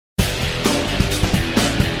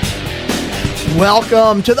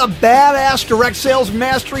Welcome to the Badass Direct Sales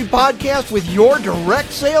Mastery Podcast with your direct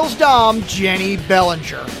sales dom, Jenny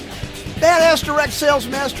Bellinger. Badass Direct Sales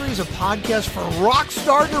Mastery is a podcast for rock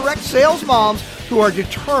star direct sales moms who are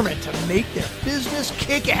determined to make their business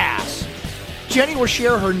kick ass. Jenny will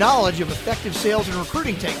share her knowledge of effective sales and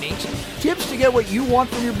recruiting techniques, tips to get what you want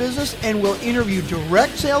from your business, and will interview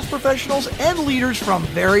direct sales professionals and leaders from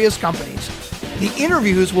various companies. The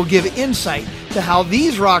interviews will give insight to how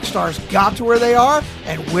these rock stars got to where they are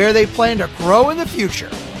and where they plan to grow in the future.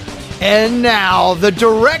 And now, the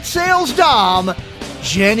direct sales dom,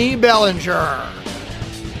 Jenny Bellinger.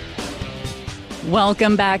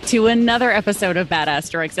 Welcome back to another episode of Badass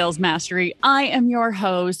Direct Sales Mastery. I am your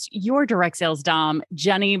host, your direct sales dom,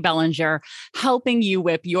 Jenny Bellinger, helping you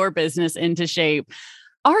whip your business into shape.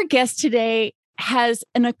 Our guest today has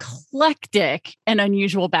an eclectic and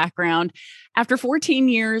unusual background. After 14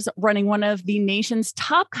 years running one of the nation's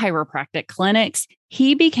top chiropractic clinics,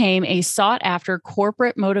 he became a sought-after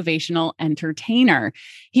corporate motivational entertainer.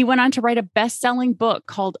 He went on to write a best-selling book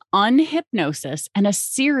called Unhypnosis and a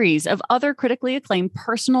series of other critically acclaimed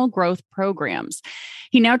personal growth programs.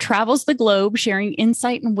 He now travels the globe sharing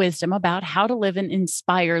insight and wisdom about how to live an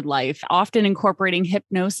inspired life, often incorporating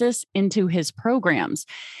hypnosis into his programs.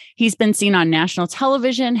 He's been seen on national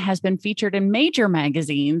television, has been featured in major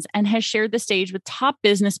magazines, and has shared the stage with top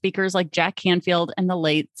business speakers like Jack Canfield and the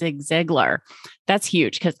late Zig Ziglar. That's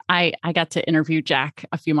huge because I got to interview Jack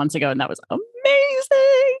a few months ago, and that was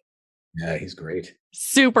amazing. Yeah, he's great.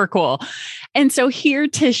 Super cool. And so here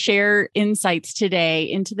to share insights today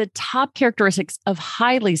into the top characteristics of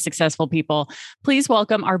highly successful people, please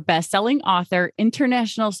welcome our best-selling author,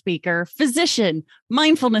 international speaker, physician,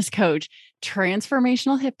 mindfulness coach,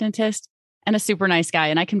 transformational hypnotist, and a super nice guy.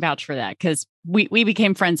 And I can vouch for that because we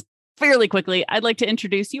became friends fairly quickly. I'd like to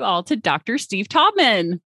introduce you all to Dr. Steve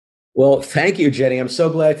Taubman. Well, thank you, Jenny. I'm so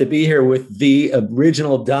glad to be here with the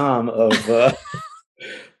original dom of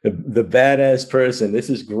the badass person. This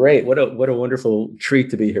is great. What a wonderful treat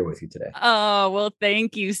to be here with you today. Oh, well,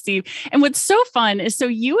 thank you, Steve. And what's so fun is so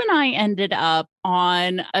you and I ended up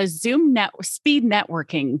on a Zoom speed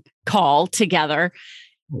networking call together.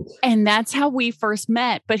 And that's how we first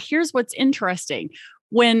met. But here's what's interesting.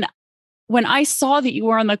 When I saw that you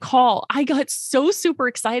were on the call, I got so super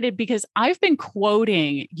excited because I've been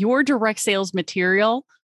quoting your direct sales material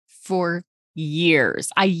for years.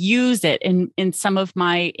 I use it in some of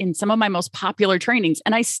my most popular trainings,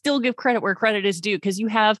 and I still give credit where credit is due because you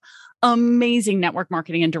have amazing network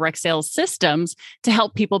marketing and direct sales systems to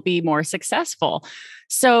help people be more successful.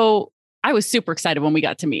 So I was super excited when we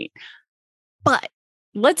got to meet. But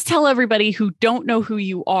let's tell everybody who don't know who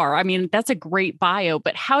you are. I mean, that's a great bio,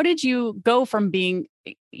 but how did you go from being,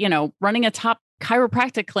 running a top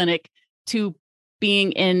chiropractic clinic to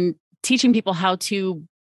being in teaching people how to,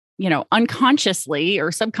 unconsciously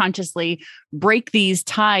or subconsciously break these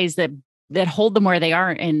ties that hold them where they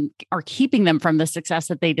are and are keeping them from the success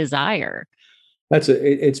that they desire?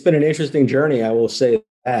 It's been an interesting journey, I will say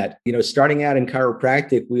that. Starting out in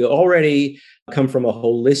chiropractic, we already come from a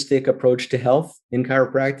holistic approach to health in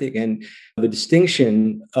chiropractic. And the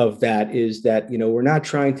distinction of that is that, we're not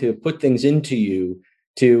trying to put things into you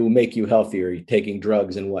to make you healthier, taking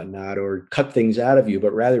drugs and whatnot, or cut things out of you,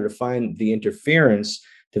 but rather to find the interference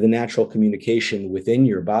to the natural communication within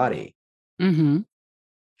your body. Mm-hmm.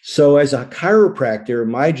 So as a chiropractor,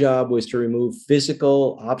 my job was to remove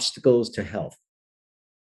physical obstacles to health.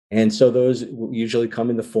 And so those usually come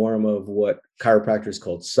in the form of what chiropractors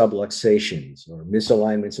call subluxations or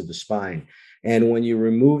misalignments of the spine. And when you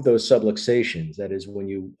remove those subluxations, that is when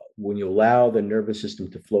you allow the nervous system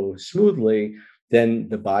to flow smoothly, then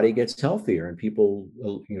the body gets healthier and people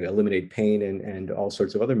eliminate pain and all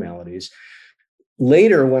sorts of other maladies.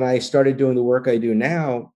 Later, when I started doing the work I do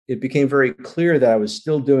now, it became very clear that I was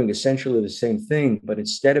still doing essentially the same thing, but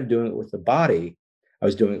instead of doing it with the body, I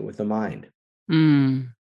was doing it with the mind. Mm.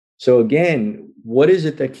 So again, what is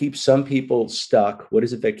it that keeps some people stuck? What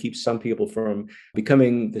is it that keeps some people from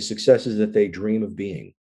becoming the successes that they dream of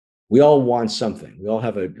being? We all want something. We all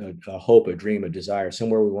have a hope, a dream, a desire,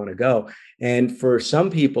 somewhere we want to go. And for some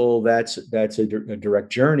people, that's a direct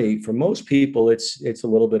journey. For most people, it's a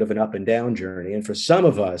little bit of an up and down journey. And for some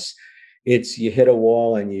of us, it's you hit a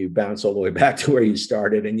wall and you bounce all the way back to where you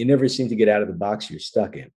started, and you never seem to get out of the box you're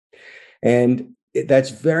stuck in. And that's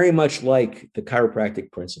very much like the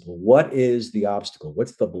chiropractic principle. What is the obstacle?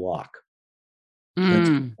 What's the block?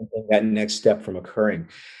 That next step from occurring.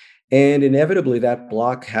 And inevitably, that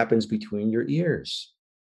block happens between your ears.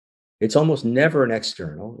 It's almost never an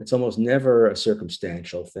external. It's almost never a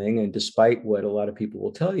circumstantial thing. And despite what a lot of people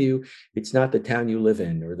will tell you, it's not the town you live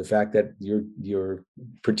in or the fact that your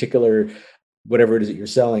particular whatever it is that you're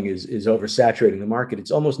selling is oversaturating the market.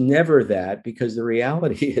 It's almost never that, because the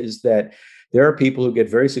reality is that there are people who get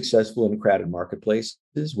very successful in crowded marketplaces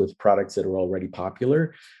with products that are already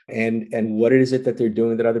popular. And what is it that they're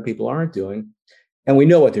doing that other people aren't doing? And we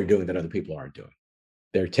know what they're doing that other people aren't doing.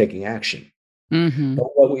 They're taking action. Mm-hmm.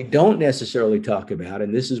 But what we don't necessarily talk about,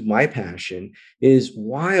 and this is my passion, is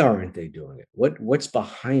why aren't they doing it? What's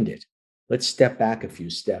behind it? Let's step back a few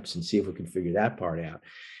steps and see if we can figure that part out.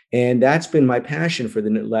 And that's been my passion for the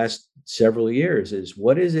last several years, is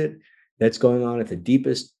what is it that's going on at the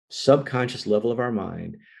deepest subconscious level of our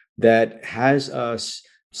mind that has us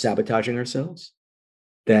sabotaging ourselves,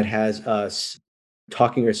 that has us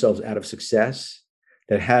talking ourselves out of success,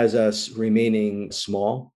 that has us remaining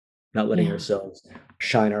small, not letting ourselves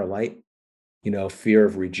shine our light, fear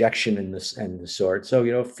of rejection and the sort.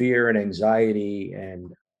 So, fear and anxiety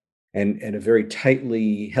and a very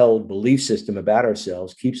tightly held belief system about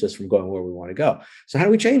ourselves keeps us from going where we want to go. So how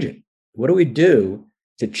do we change it? What do we do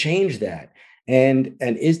to change that? And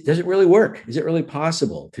does it really work? Is it really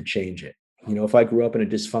possible to change it? If I grew up in a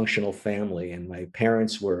dysfunctional family and my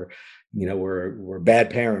parents were bad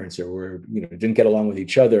parents, or didn't get along with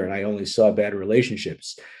each other, and I only saw bad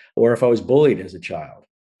relationships, or if I was bullied as a child,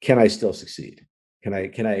 can I still succeed? Can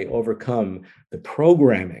I overcome the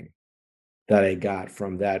programming that I got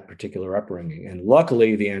from that particular upbringing? And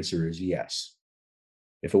luckily, the answer is yes.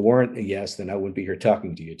 If it weren't a yes, then I wouldn't be here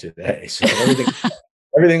talking to you today. So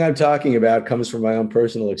everything I'm talking about comes from my own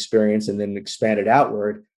personal experience and then expanded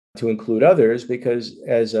outward to include others, because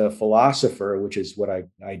as a philosopher, which is what I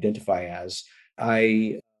identify as,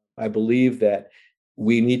 I believe that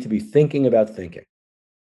we need to be thinking about thinking.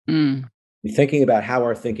 Be thinking about how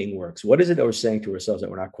our thinking works. What is it that we're saying to ourselves that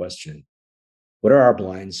we're not questioning? What are our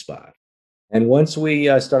blind spots? And once we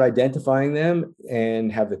start identifying them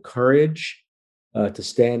and have the courage to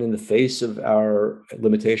stand in the face of our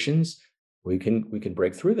limitations, we can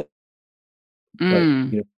break through them.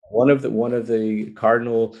 But one of the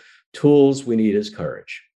cardinal tools we need is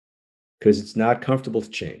courage, because it's not comfortable to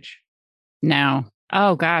change. No.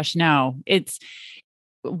 Oh gosh, no. It's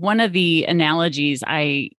one of the analogies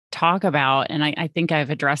I talk about, and I think I've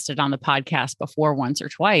addressed it on the podcast before once or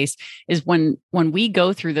twice, is when we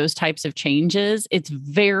go through those types of changes, it's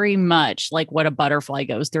very much like what a butterfly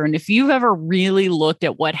goes through. And if you've ever really looked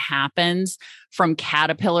at what happens from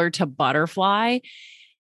caterpillar to butterfly,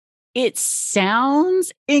 it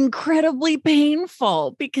sounds incredibly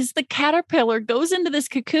painful, because the caterpillar goes into this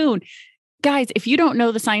cocoon. Guys, if you don't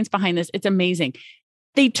know the science behind this, it's amazing.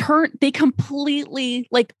 They completely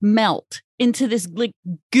like melt into this like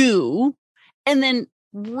goo and then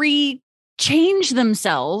change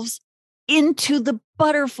themselves into the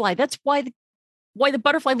butterfly. That's why the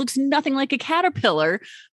butterfly looks nothing like a caterpillar.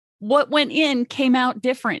 What went in came out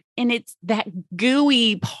different. And it's that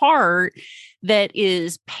gooey part that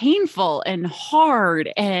is painful and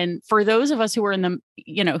hard. And for those of us who are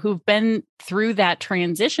who've been through that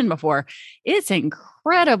transition before, it's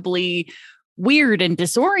incredibly weird and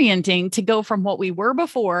disorienting to go from what we were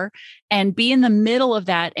before and be in the middle of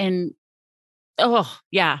that. And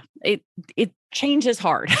it changes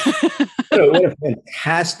hard. What a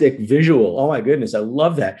fantastic visual. Oh my goodness. I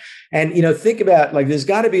love that. And, think about, like, there's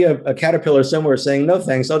got to be a caterpillar somewhere saying, no,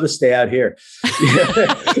 thanks, I'll just stay out here.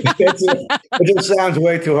 It just sounds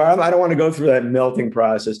way too hard. I don't want to go through that melting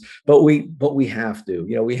process, but we have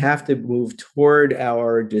to, we have to move toward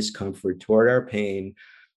our discomfort, toward our pain,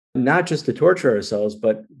 not just to torture ourselves,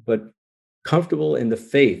 but comfortable in the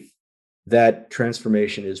faith that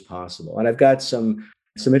transformation is possible. And I've got some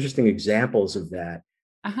interesting examples of that.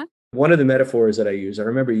 Uh-huh. One of the metaphors that I use, I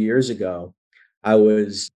remember years ago, I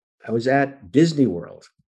was at Disney World.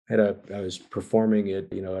 I was performing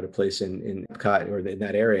at a place in Epcot, or in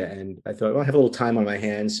that area, and I thought, well, I have a little time on my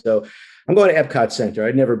hands, so I'm going to Epcot Center.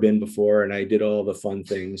 I'd never been before, and I did all the fun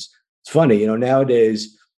things. It's funny,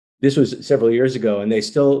 nowadays. This was several years ago, and they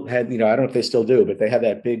still had, I don't know if they still do, but they have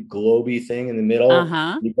that big globy thing in the middle.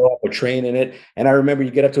 Uh-huh. You go up a train in it. And I remember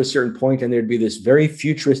you get up to a certain point and there'd be this very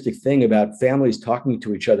futuristic thing about families talking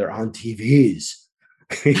to each other on TVs.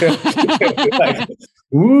 Like,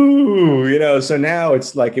 ooh, so now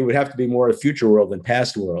it's like it would have to be more a future world than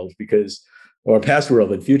past world, or past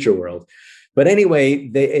world than future world. But anyway,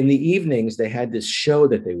 in the evenings, they had this show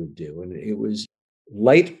that they would do, and it was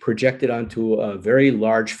light projected onto a very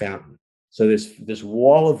large fountain. So this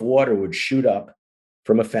wall of water would shoot up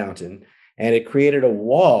from a fountain, And it created a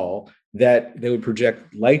wall that they would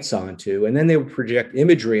project lights onto, and then they would project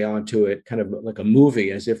imagery onto it, kind of like a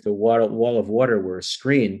movie, as if the wall of water were a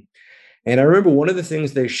screen. And I remember one of the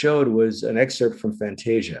things they showed was an excerpt from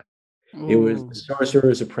Fantasia. It was Ooh. The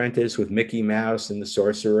Sorcerer's Apprentice with Mickey Mouse and the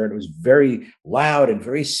sorcerer, and it was very loud and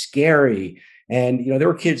very scary. And there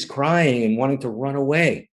were kids crying and wanting to run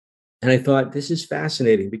away. And I thought, this is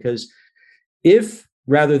fascinating, because if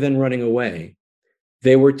rather than running away,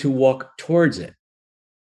 they were to walk towards it,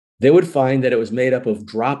 they would find that it was made up of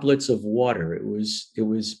droplets of water. It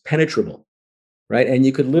was penetrable, right? And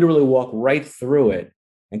you could literally walk right through it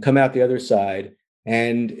and come out the other side,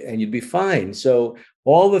 and you'd be fine. So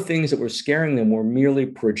all the things that were scaring them were merely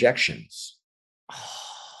projections,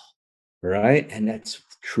 right? And that's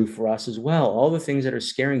true for us as well. All the things that are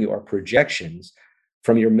scaring you are projections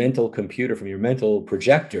from your mental computer, from your mental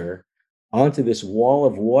projector, onto this wall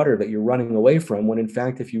of water that you're running away from, when in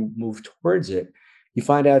fact, if you move towards it, you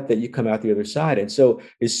find out that you come out the other side. And so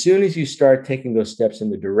as soon as you start taking those steps in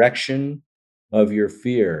the direction of your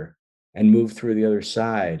fear and move through the other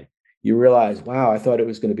side, you realize, wow, I thought it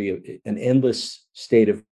was going to be an endless state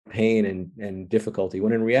of pain and difficulty,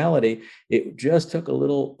 when in reality, it just took a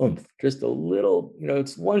little oomph, just a little,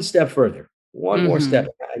 it's one step further, one more step,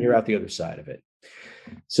 and you're out the other side of it.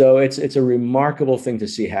 So it's a remarkable thing to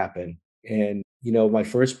see happen. And, my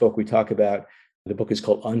first book, the book is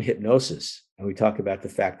called Unhypnosis. And we talk about the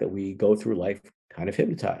fact that we go through life kind of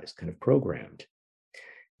hypnotized, kind of programmed.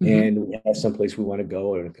 And we have someplace we want to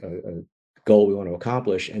go, or a goal we want to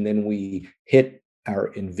accomplish. And then we hit our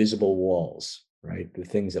invisible walls, right? The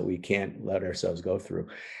things that we can't let ourselves go through.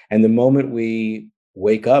 And the moment we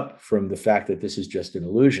wake up from the fact that this is just an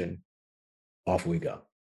illusion, off we go.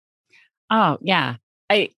 Oh, yeah.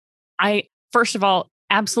 I first of all,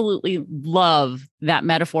 absolutely love that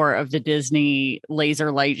metaphor of the Disney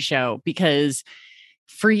laser light show, because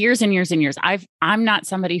for years and years and years, I'm not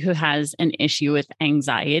somebody who has an issue with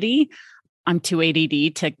anxiety. I'm too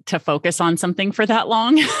ADD to focus on something for that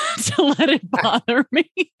long to let it bother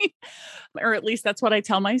me. Or at least that's what I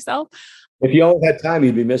tell myself. If you only had time,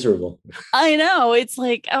 you'd be miserable. I know. It's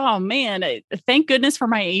like, oh man, thank goodness for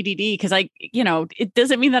my ADD, because it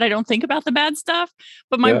doesn't mean that I don't think about the bad stuff,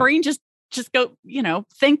 but my brain just go,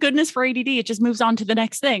 thank goodness for ADD. It just moves on to the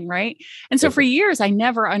next thing. Right. And so for years, I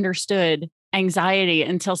never understood anxiety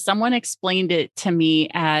until someone explained it to me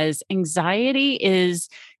as anxiety is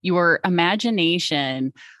your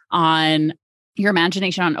imagination on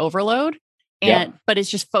overload. But it's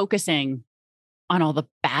just focusing on all the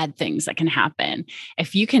bad things that can happen.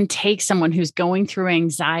 If you can take someone who's going through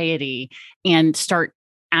anxiety and start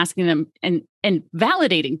asking them and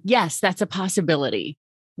validating, yes, that's a possibility.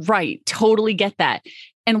 Right. Totally get that.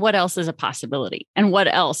 And what else is a possibility? And what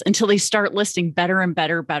else? Until they start listing better and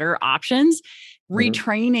better options,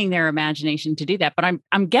 retraining their imagination to do that. But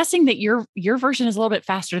I'm guessing that your version is a little bit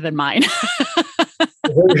faster than mine.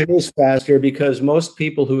 The version is faster because most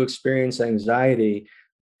people who experience anxiety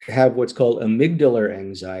have what's called amygdala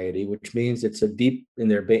anxiety, which means it's deep in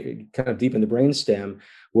the brainstem,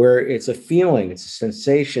 where it's a feeling, it's a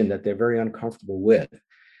sensation that they're very uncomfortable with.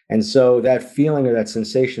 And so that feeling or that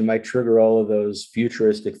sensation might trigger all of those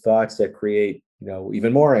futuristic thoughts that create,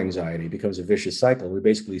 even more anxiety. It becomes a vicious cycle. We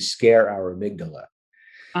basically scare our amygdala.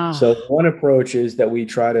 So one approach is that we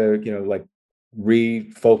try to,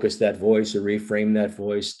 refocus that voice or reframe that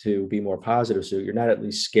voice to be more positive, so you're not at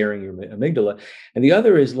least scaring your amygdala. And the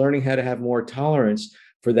other is learning how to have more tolerance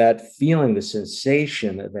for that feeling, the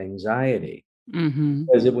sensation of anxiety.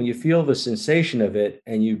 Because when you feel the sensation of it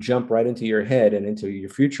and you jump right into your head and into your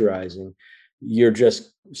futurizing, you're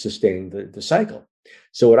just sustaining the cycle.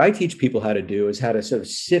 So what I teach people how to do is how to sort of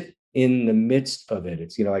sit in the midst of it.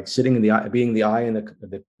 It's like sitting in the eye, being the eye in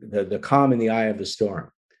the calm in the eye of the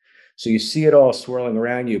storm. So you see it all swirling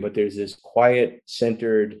around you, but there's this quiet,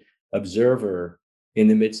 centered observer in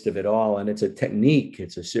the midst of it all. And it's a technique.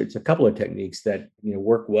 It's a couple of techniques that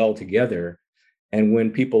work well together. And when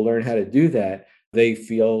people learn how to do that, they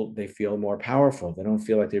feel more powerful. They don't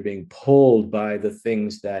feel like they're being pulled by the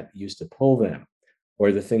things that used to pull them,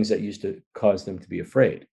 or the things that used to cause them to be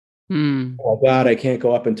afraid. Oh God, I can't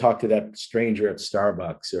go up and talk to that stranger at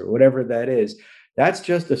Starbucks, or whatever that is. That's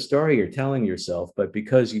just a story you're telling yourself, but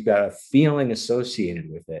because you've got a feeling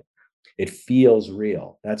associated with it, it feels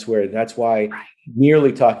real. That's why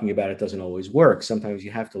merely talking about it doesn't always work. Sometimes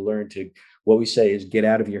you have to learn to, what we say is, get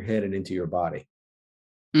out of your head and into your body.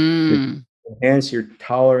 To enhance your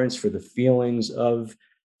tolerance for the feelings of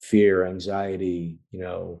fear, anxiety,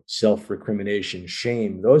 self-recrimination,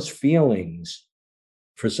 shame. Those feelings,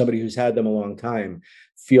 for somebody who's had them a long time,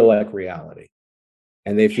 feel like reality.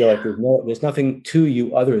 And they feel like there's nothing to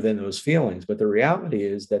you other than those feelings. But the reality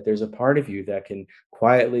is that there's a part of you that can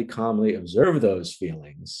quietly, calmly observe those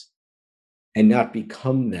feelings and not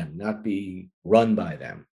become them, not be run by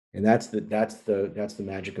them. And that's the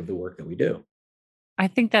magic of the work that we do. I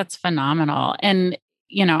think that's phenomenal. And,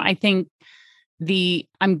 I think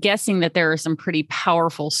I'm guessing that there are some pretty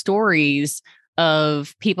powerful stories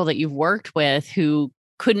of people that you've worked with who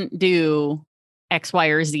couldn't do X, Y,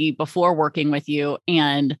 or Z before working with you,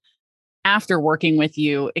 and after working with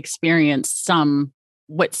you, experienced some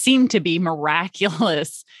what seemed to be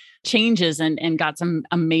miraculous changes and got some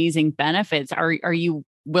amazing benefits. Are you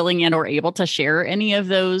willing and or able to share any of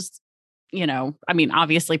those?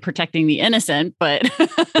 Obviously protecting the innocent, but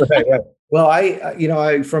Right. Well,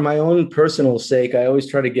 I for my own personal sake, I always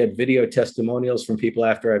try to get video testimonials from people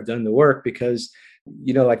after I've done the work because,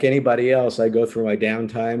 like anybody else, I go through my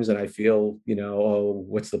downtimes and I feel, oh,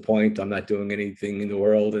 what's the point? I'm not doing anything in the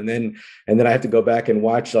world. And then I have to go back and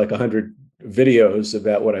watch like 100 videos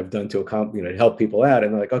about what I've done to accomplish, to help people out.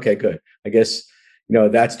 And I'm like, okay, good. I guess,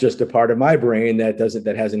 that's just a part of my brain that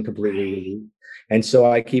hasn't completely released. And so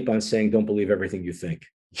I keep on saying, don't believe everything you think.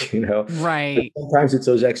 Right. But sometimes it's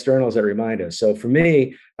those externals that remind us. So for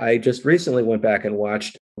me, I just recently went back and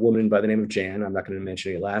watched a woman by the name of Jan. I'm not going to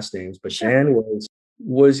mention any last names, but sure. Jan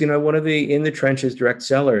was one of the in the trenches direct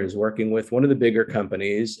sellers working with one of the bigger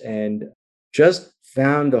companies, and just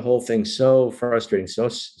found the whole thing so frustrating, so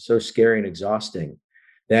scary and exhausting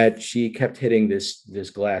that she kept hitting this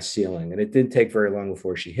glass ceiling. And it didn't take very long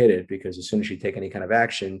before she hit it, because as soon as she'd take any kind of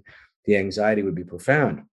action, the anxiety would be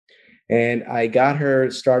profound. And I got her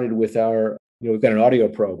started with we've got an audio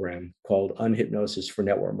program called Unhypnosis for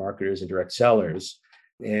Network Marketers and Direct Sellers.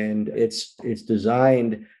 And it's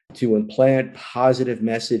designed to implant positive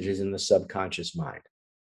messages in the subconscious mind.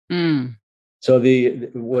 Mm. So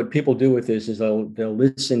what people do with this is they'll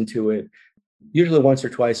listen to it usually once or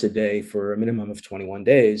twice a day for a minimum of 21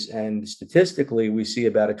 days. And statistically, we see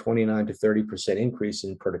about a 29 to 30% increase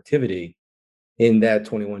in productivity in that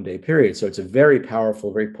 21-day period. So it's a very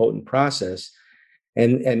powerful, very potent process.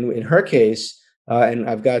 And in her case, and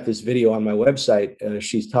I've got this video on my website,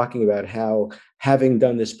 she's talking about how, having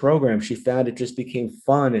done this program, she found it just became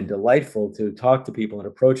fun and delightful to talk to people and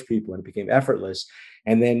approach people, and it became effortless.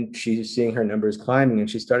 And then she's seeing her numbers climbing, and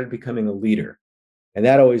she started becoming a leader. And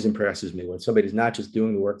that always impresses me, when somebody's not just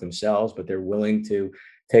doing the work themselves, but they're willing to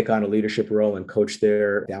take on a leadership role and coach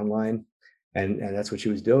their downline. And that's what she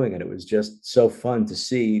was doing. And it was just so fun to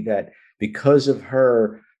see that because of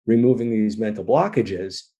her removing these mental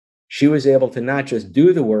blockages, she was able to not just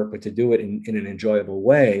do the work, but to do it in an enjoyable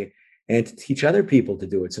way, and to teach other people to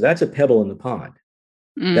do it. So that's a pebble in the pond.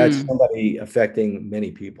 That's somebody affecting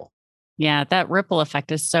many people. Yeah, that ripple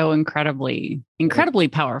effect is so incredibly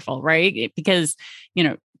powerful, right? Because,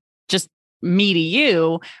 just me to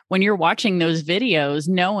you, when you're watching those videos,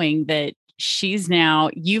 knowing that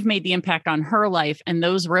you've made the impact on her life, and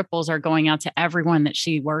those ripples are going out to everyone that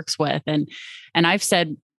she works with. And I've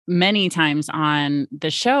said many times on the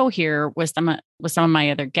show here with some of my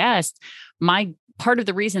other guests, my part of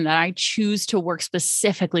the reason that I choose to work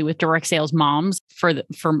specifically with direct sales moms for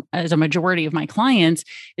as a majority of my clients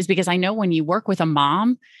is because I know when you work with a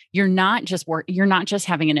mom, you're not just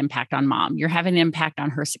having an impact on mom. You're having an impact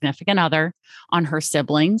on her significant other, on her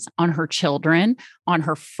siblings, on her children, on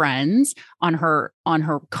her friends, on her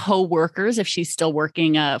coworkers, if she's still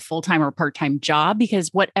working a full-time or part-time job, because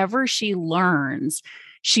whatever she learns,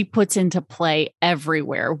 she puts into play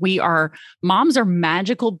everywhere. Moms are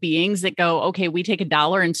magical beings that go, okay, we take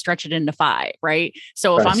 $1 and stretch it into 5, right?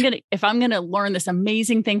 So if I'm gonna learn this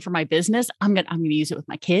amazing thing for my business, I'm gonna use it with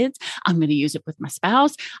my kids. I'm gonna use it with my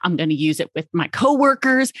spouse. I'm gonna use it with my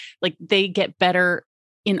coworkers. Like, they get better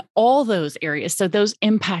in all those areas. So those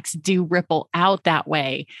impacts do ripple out that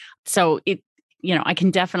way. So I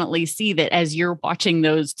can definitely see that as you're watching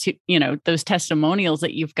those those testimonials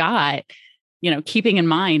that you've got, keeping in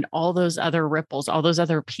mind all those other ripples, all those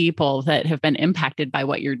other people that have been impacted by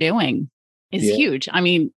what you're doing is huge. I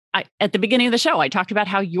mean, at the beginning of the show, I talked about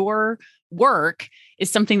how your work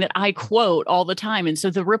is something that I quote all the time. And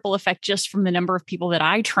so the ripple effect, just from the number of people that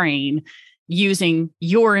I train using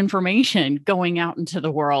your information going out into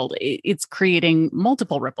the world, it's creating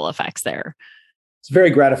multiple ripple effects there. It's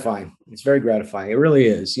very gratifying. It really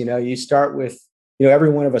is. You start with,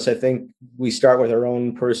 every one of us, I think we start with our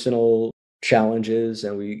own personal challenges,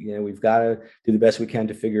 and we've got to do the best we can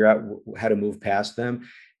to figure out how to move past them.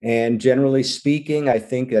 And generally speaking, I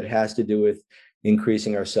think that has to do with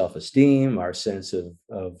increasing our self-esteem, our sense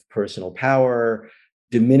of personal power,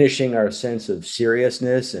 diminishing our sense of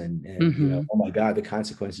seriousness and Mm-hmm. oh my God, the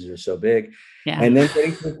consequences are so big. Yeah. And then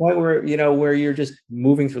getting to the point where, where you're just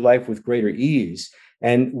moving through life with greater ease.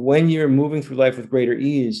 And when you're moving through life with greater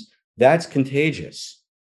ease, that's contagious.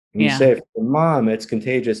 And you Yeah. say, for mom, it's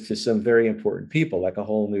contagious to some very important people, like a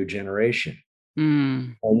whole new generation.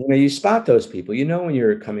 Mm. And, you spot those people, when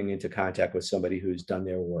you're coming into contact with somebody who's done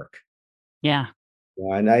their work. Yeah.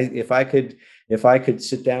 And if I could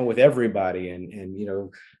sit down with everybody and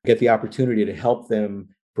get the opportunity to help them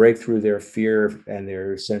break through their fear and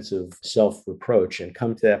their sense of self-reproach and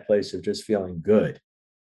come to that place of just feeling good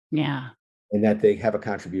Yeah. and that they have a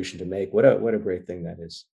contribution to make, what a great thing that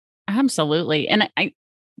is. Absolutely. And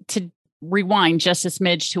to rewind just a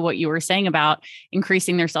smidge to what you were saying about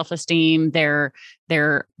increasing their self-esteem, their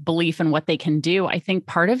belief in what they can do. I think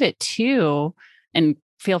part of it too, and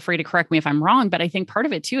feel free to correct me if I'm wrong, but I think part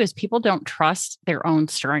of it too is people don't trust their own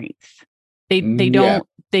strength. They don't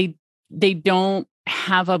they don't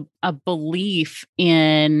have a belief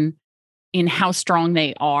in how strong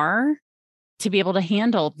they are to be able to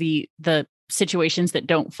handle the situations that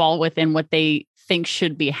don't fall within what they think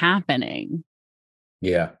should be happening.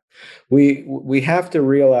 Yeah. We have to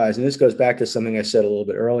realize, and this goes back to something I said a little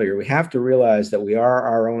bit earlier, we have to realize that we are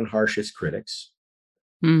our own harshest critics.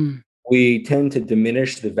 Mm. We tend to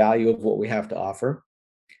diminish the value of what we have to offer.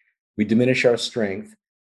 We diminish our strength.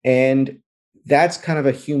 And that's kind of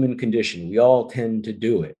a human condition. We all tend to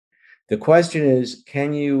do it. The question is,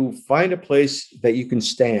 can you find a place that you can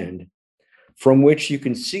stand from which you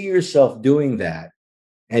can see yourself doing that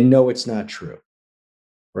and know it's not true?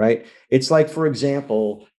 Right? It's like, for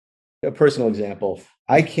example, a personal example,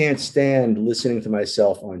 I can't stand listening to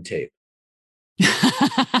myself on tape.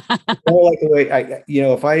 More like the way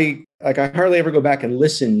I hardly ever go back and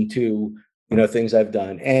listen to, things I've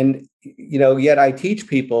done. And, yet I teach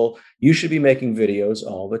people, you should be making videos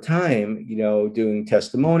all the time, doing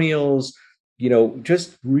testimonials,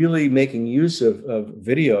 just really making use of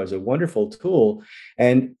video as a wonderful tool.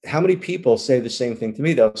 And how many people say the same thing to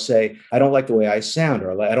me? They'll say, I don't like the way I sound,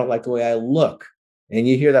 or I don't like the way I look. And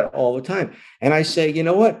you hear that all the time. And I say, you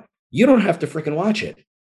know what? You don't have to freaking watch it.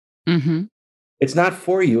 Mm-hmm. It's not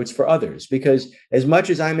for you, it's for others. Because as much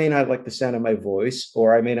as I may not like the sound of my voice,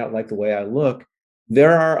 or I may not like the way I look,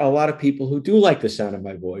 there are a lot of people who do like the sound of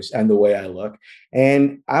my voice and the way I look.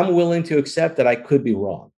 And I'm willing to accept that I could be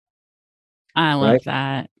wrong. I love Right?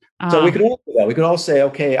 that. So we could all do that. We could all say,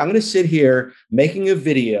 okay, I'm going to sit here making a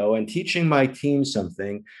video and teaching my team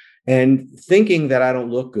something and thinking that I don't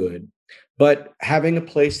look good, but having a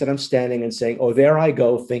place that I'm standing and saying, oh, there I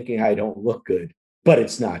go, thinking I don't look good, but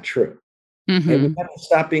it's not true. Mm-hmm. And we have to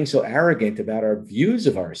stop being so arrogant about our views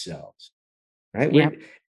of ourselves, right? Yep.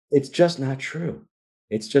 It's just not true.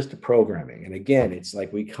 It's just a programming. And again, it's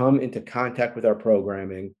like we come into contact with our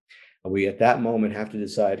programming, and we at that moment have to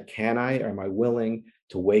decide, am I willing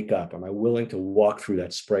to wake up? Am I willing to walk through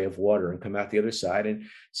that spray of water and come out the other side and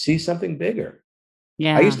see something bigger?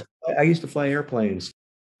 Yeah. I used to fly airplanes.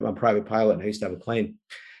 I'm a private pilot, and I used to have a plane.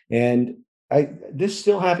 And this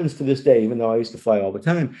still happens to this day, even though I used to fly all the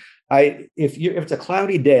time. If it's a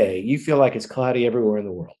cloudy day, you feel like it's cloudy everywhere in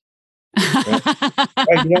the world. Right?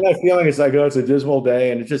 Right? You know that feeling? It's like, oh, it's a dismal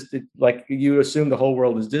day, and like you assume the whole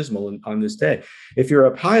world is dismal on this day. If you're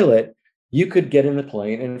a pilot, you could get in the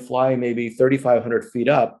plane and fly maybe 3,500 feet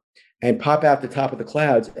up and pop out the top of the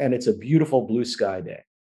clouds, and it's a beautiful blue sky day.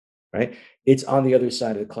 Right? It's on the other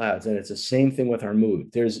side of the clouds, and it's the same thing with our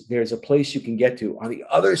mood. There's a place you can get to on the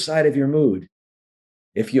other side of your mood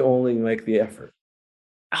if you only make the effort.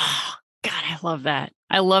 Oh, God, I love that.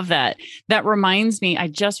 I love that. That reminds me, I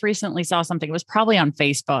just recently saw something. It was probably on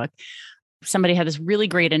Facebook. Somebody had this really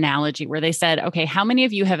great analogy where they said, okay, how many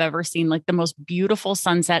of you have ever seen like the most beautiful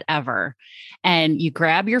sunset ever? And you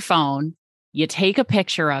grab your phone, you take a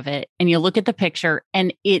picture of it, and you look at the picture,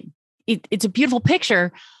 and it's a beautiful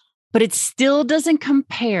picture, but it still doesn't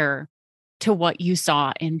compare to what you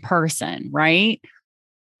saw in person, right?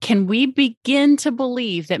 Can we begin to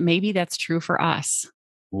believe that maybe that's true for us?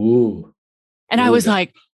 Ooh. And I was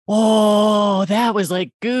like, oh, that was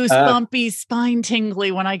like goosebumpy, spine tingly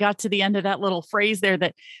when I got to the end of that little phrase there,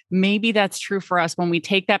 that maybe that's true for us when we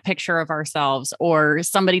take that picture of ourselves, or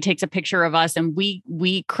somebody takes a picture of us and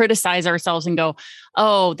we criticize ourselves and go,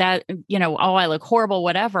 oh, that, oh, I look horrible,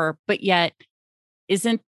 whatever. But yet,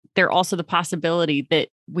 isn't there also the possibility that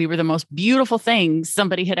we were the most beautiful things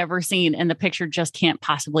somebody had ever seen, and the picture just can't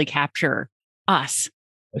possibly capture us?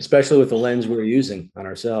 Especially with the lens we're using on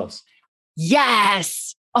ourselves.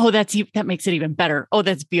 Yes. Oh, that makes it even better. Oh,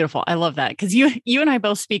 that's beautiful. I love that. Because you and I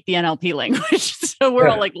both speak the NLP language. So we're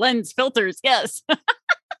all like lens filters. Yes.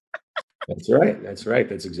 That's right. That's right.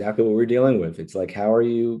 That's exactly what we're dealing with. It's like, how are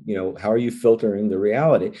you filtering the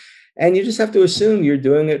reality? And you just have to assume you're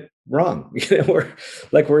doing it wrong. We're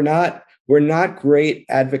not great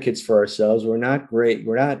advocates for ourselves. We're not,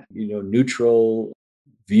 neutral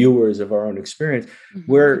viewers of our own experience.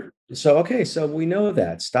 Mhm. So we know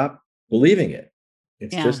that. Stop believing it.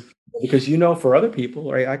 It's Yeah. just because, for other people,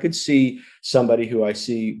 right? I could see somebody who I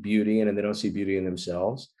see beauty in and they don't see beauty in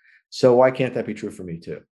themselves. So why can't that be true for me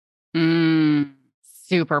too? Mm,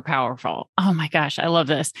 super powerful. Oh my gosh, I love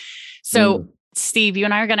this. So, Mm. Steve, you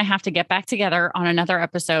and I are going to have to get back together on another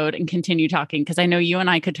episode and continue talking because I know you and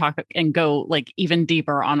I could talk and go like even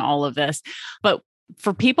deeper on all of this. But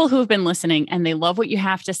for people who have been listening and they love what you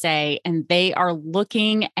have to say and they are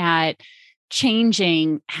looking at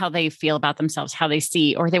changing how they feel about themselves, how they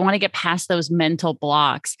see, or they want to get past those mental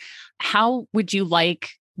blocks, how would you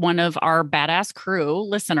like one of our badass crew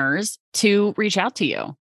listeners to reach out to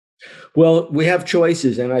you? Well, we have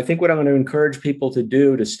choices. And I think what I'm going to encourage people to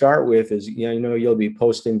do to start with is, you'll be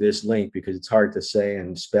posting this link because it's hard to say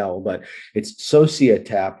and spell, but it's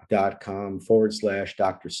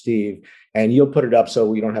societap.com/Dr. Steve. And you'll put it up so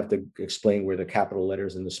we don't have to explain where the capital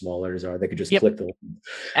letters and the small letters are. They could just Yep, click the link.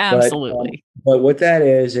 But absolutely. but what that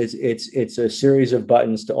is it's a series of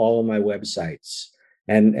buttons to all of my websites,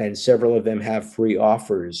 and several of them have free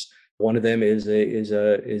offers. One of them is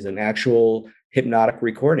an actual hypnotic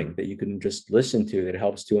recording that you can just listen to that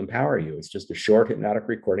helps to empower you. It's just a short hypnotic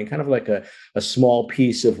recording, kind of like a small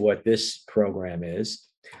piece of what this program is.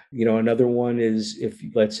 Another one is if,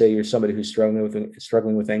 let's say, you're somebody who's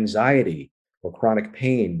struggling with anxiety or chronic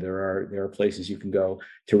pain, there are places you can go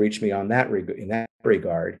to reach me in that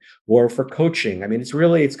regard, or for coaching. I mean,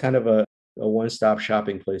 it's kind of a one-stop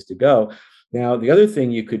shopping place to go. Now, the other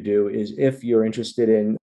thing you could do is if you're interested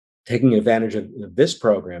in taking advantage of this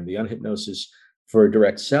program, the Unhypnosis for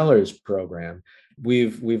Direct Sellers program,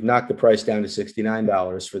 we've knocked the price down to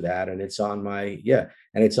 $69 for that, and it's on my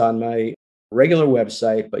regular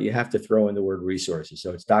website, but you have to throw in the word resources.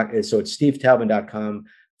 So it's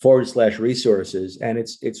stevetalbin.com/resources, and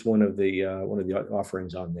it's one of the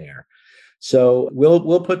offerings on there. So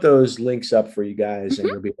we'll put those links up for you guys, and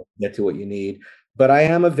Mhm. you'll be able to get to what you need. But I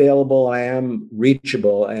am available, I am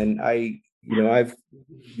reachable, and I've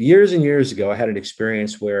years and years ago, I had an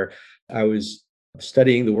experience where I was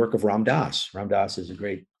studying the work of Ram Dass. Ram Dass is a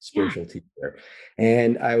great Yeah. spiritual teacher.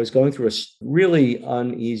 And I was going through a really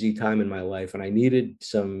uneasy time in my life and I needed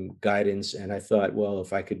some guidance. And I thought, well,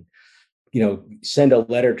 if I could, send a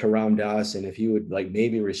letter to Ram Dass and if he would like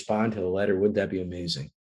maybe respond to the letter, would that be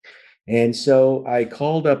amazing? And so I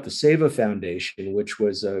called up the Seva Foundation, which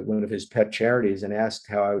was one of his pet charities, and asked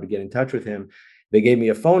how I would get in touch with him. They gave me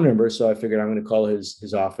a phone number, so I figured I'm going to call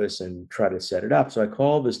his office and try to set it up. So I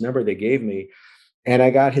called this number they gave me, and I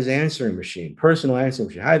got his answering machine, personal answering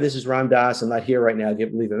machine. Hi, this is Ram Dass. I'm not here right now.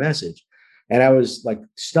 Leave a message. And I was like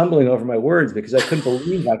stumbling over my words because I couldn't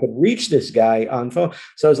believe I could reach this guy on phone.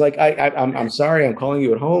 So I was like, I'm sorry, I'm calling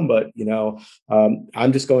you at home, but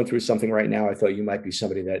I'm just going through something right now. I thought you might be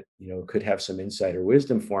somebody that could have some insight or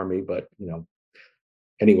wisdom for me, but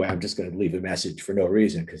anyway, I'm just going to leave a message for no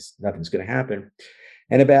reason because nothing's going to happen.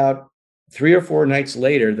 And about 3 or 4 nights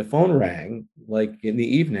later, the phone rang like in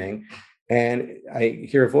the evening, and I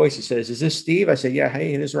hear a voice. He says, "Is this Steve?" I said, "Yeah.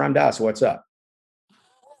 Hey, this is Ram Dass. What's up?"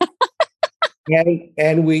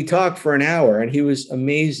 And we talked for an hour, and he was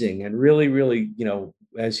amazing and really, really,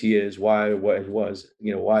 as he is, wise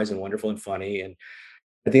and wonderful and funny. And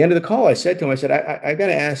at the end of the call, I said to him, I said, I got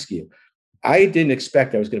to ask you, I didn't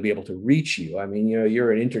expect I was going to be able to reach you. I mean,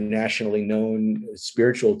 you're an internationally known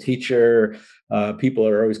spiritual teacher. People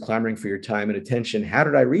are always clamoring for your time and attention. How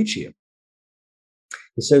did I reach you?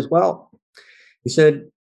 He says, well, he said,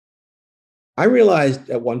 I realized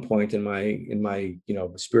at one point in my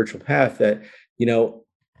spiritual path that,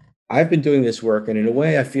 I've been doing this work, and in a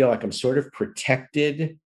way I feel like I'm sort of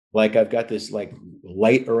protected, like I've got this like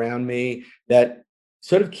light around me that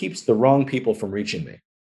sort of keeps the wrong people from reaching me.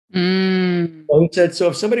 Mm. Well, he said, so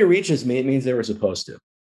if somebody reaches me, it means they were supposed to.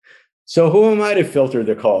 So who am I to filter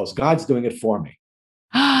the calls? God's doing it for me.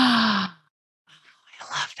 I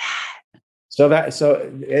love that.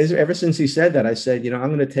 Ever since he said that, I said, I'm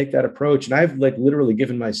going to take that approach. And I've like literally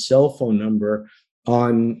given my cell phone number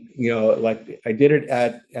on, like I did it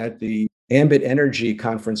at the Ambit Energy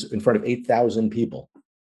conference in front of 8,000 people.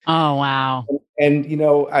 Oh, wow. And,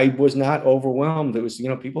 I was not overwhelmed. It was,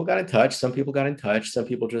 people got in touch. Some people got in touch. Some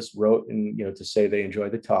people just wrote and, to say they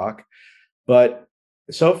enjoyed the talk. But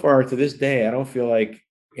so far to this day, I don't feel like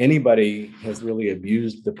anybody has really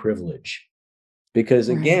abused the privilege. Because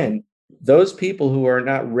Right. again, those people who are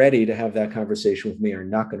not ready to have that conversation with me are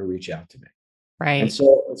not going to reach out to me. Right. And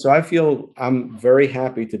so I feel I'm very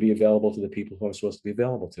happy to be available to the people who I'm supposed to be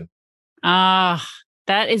available to.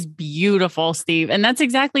 That is beautiful, Steve. And that's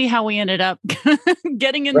exactly how we ended up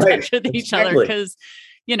getting in touch with each other, because,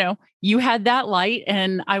 you had that light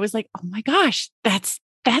and I was like, oh my gosh, that's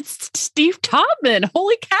Steve Taubman.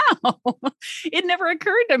 Holy cow. It never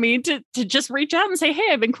occurred to me to just reach out and say, hey,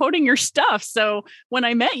 I've been quoting your stuff. So when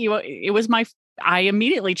I met you, I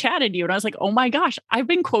immediately chatted you and I was like, oh my gosh, I've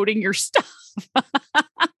been quoting your stuff.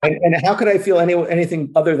 and how could I feel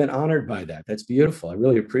anything other than honored by that? That's beautiful. I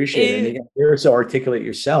really appreciate it. And you're so articulate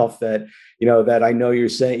yourself that, that I know you're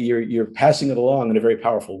saying you're passing it along in a very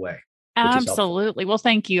powerful way. Absolutely. Well,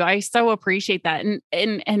 thank you. I so appreciate that.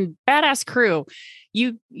 And Badass Crew,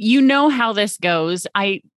 you know how this goes.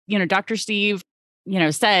 Dr. Steve,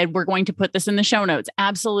 said we're going to put this in the show notes.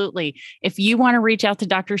 Absolutely. If you want to reach out to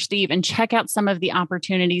Dr. Steve and check out some of the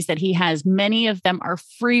opportunities that he has, many of them are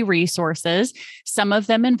free resources. Some of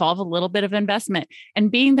them involve a little bit of investment.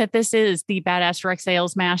 And being that this is the Badass Direct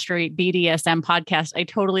Sales Mastery BDSM podcast, I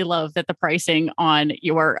totally love that the pricing on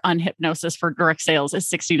your Unhypnosis for direct sales is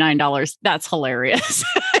 $69. That's hilarious.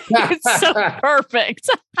 It's so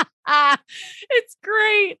perfect. It's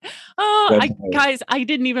great. Oh, guys, I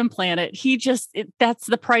didn't even plan it. That's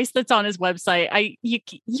the price that's on his website.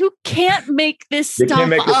 You can't make this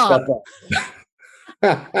stuff up.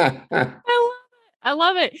 I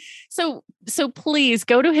love it. So please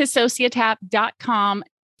go to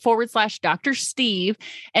hissociatap.com/Dr. Steve.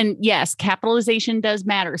 And yes, capitalization does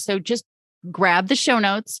matter. So just grab the show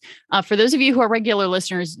notes. For those of you who are regular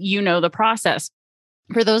listeners, you know the process.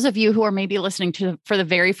 For those of you who are maybe listening to for the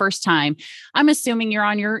very first time, I'm assuming you're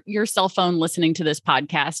on your cell phone listening to this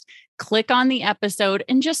podcast. Click on the episode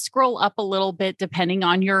and just scroll up a little bit, depending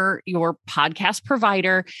on your podcast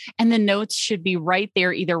provider. And the notes should be right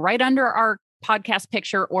there, either right under our podcast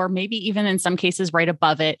picture, or maybe even in some cases right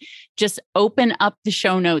above it. Just open up the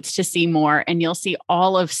show notes to see more, and you'll see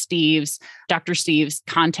all of Dr. Steve's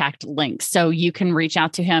contact links. So you can reach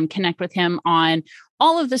out to him, connect with him on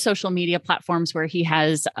all of the social media platforms where he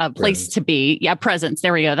has a place to be. Yeah, presence.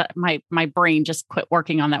 There we go. My brain just quit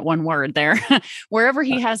working on that one word there. Wherever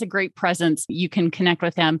he has a great presence, you can connect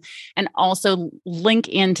with him, and also link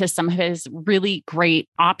into some of his really great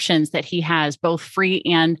options that he has, both free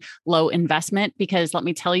and low investment. Because let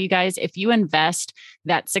me tell you guys, if you invest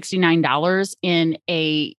that $69 in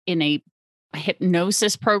a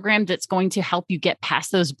hypnosis program that's going to help you get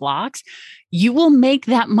past those blocks, you will make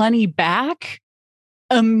that money back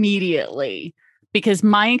immediately. Because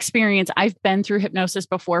my experience, I've been through hypnosis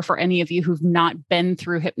before. For any of you who've not been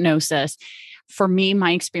through hypnosis, for me,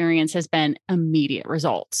 my experience has been immediate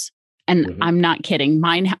results. And I'm not kidding.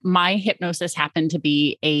 My hypnosis happened to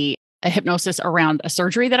be a hypnosis around a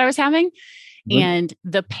surgery that I was having. And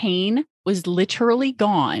the pain was literally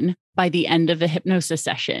gone by the end of the hypnosis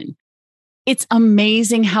session. It's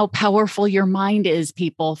amazing how powerful your mind is,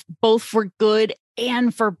 people, both for good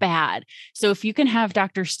and for bad. So if you can have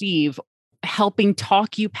Dr. Steve helping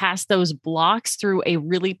talk you past those blocks through a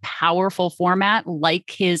really powerful format like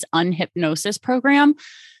his Unhypnosis program,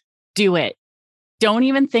 do it. Don't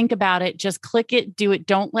even think about it. Just click it, do it.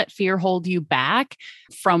 Don't let fear hold you back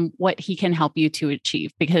from what he can help you to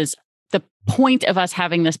achieve. Because the point of us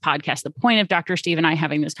having this podcast, the point of Dr. Steve and I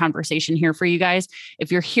having this conversation here for you guys,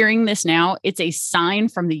 if you're hearing this now, it's a sign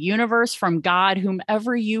from the universe, from God,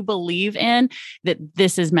 whomever you believe in, that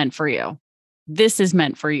this is meant for you. This is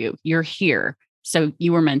meant for you. You're here. So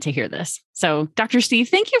you were meant to hear this. So Dr. Steve,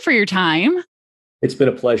 thank you for your time. It's been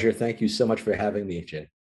a pleasure. Thank you so much for having me, Jen.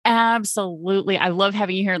 Absolutely. I love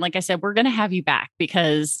having you here. And like I said, we're going to have you back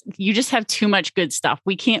because you just have too much good stuff.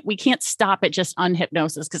 We can't stop at just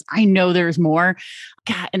Unhypnosis, because I know there's more.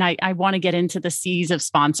 God, and I want to get into the C's of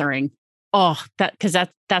sponsoring. Because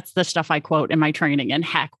that's the stuff I quote in my training. And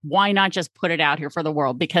heck, why not just put it out here for the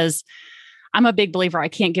world? Because I'm a big believer. I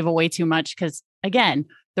can't give away too much, because again,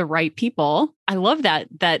 the right people, I love that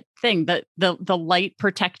thing, the light,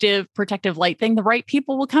 protective light thing. The right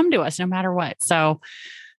people will come to us no matter what. So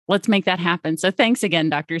let's make that happen. So thanks again,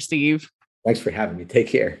 Dr. Steve. Thanks for having me. Take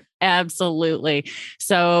care. Absolutely.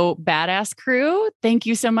 So Badass Crew, thank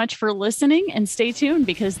you so much for listening, and stay tuned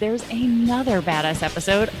because there's another badass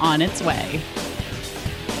episode on its way.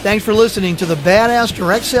 Thanks for listening to the Badass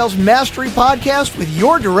Direct Sales Mastery Podcast with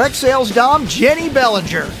your direct sales dom, Jenny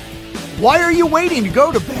Bellinger. Why are you waiting to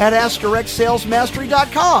go to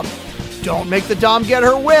badassdirectsalesmastery.com? Don't make the dom get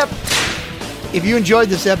her whip. If you enjoyed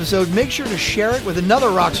this episode, make sure to share it with another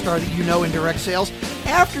rock star that you know in direct sales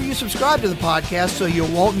after you subscribe to the podcast so you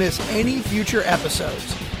won't miss any future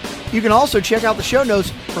episodes. You can also check out the show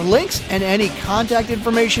notes for links and any contact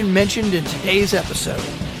information mentioned in today's episode.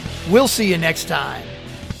 We'll see you next time.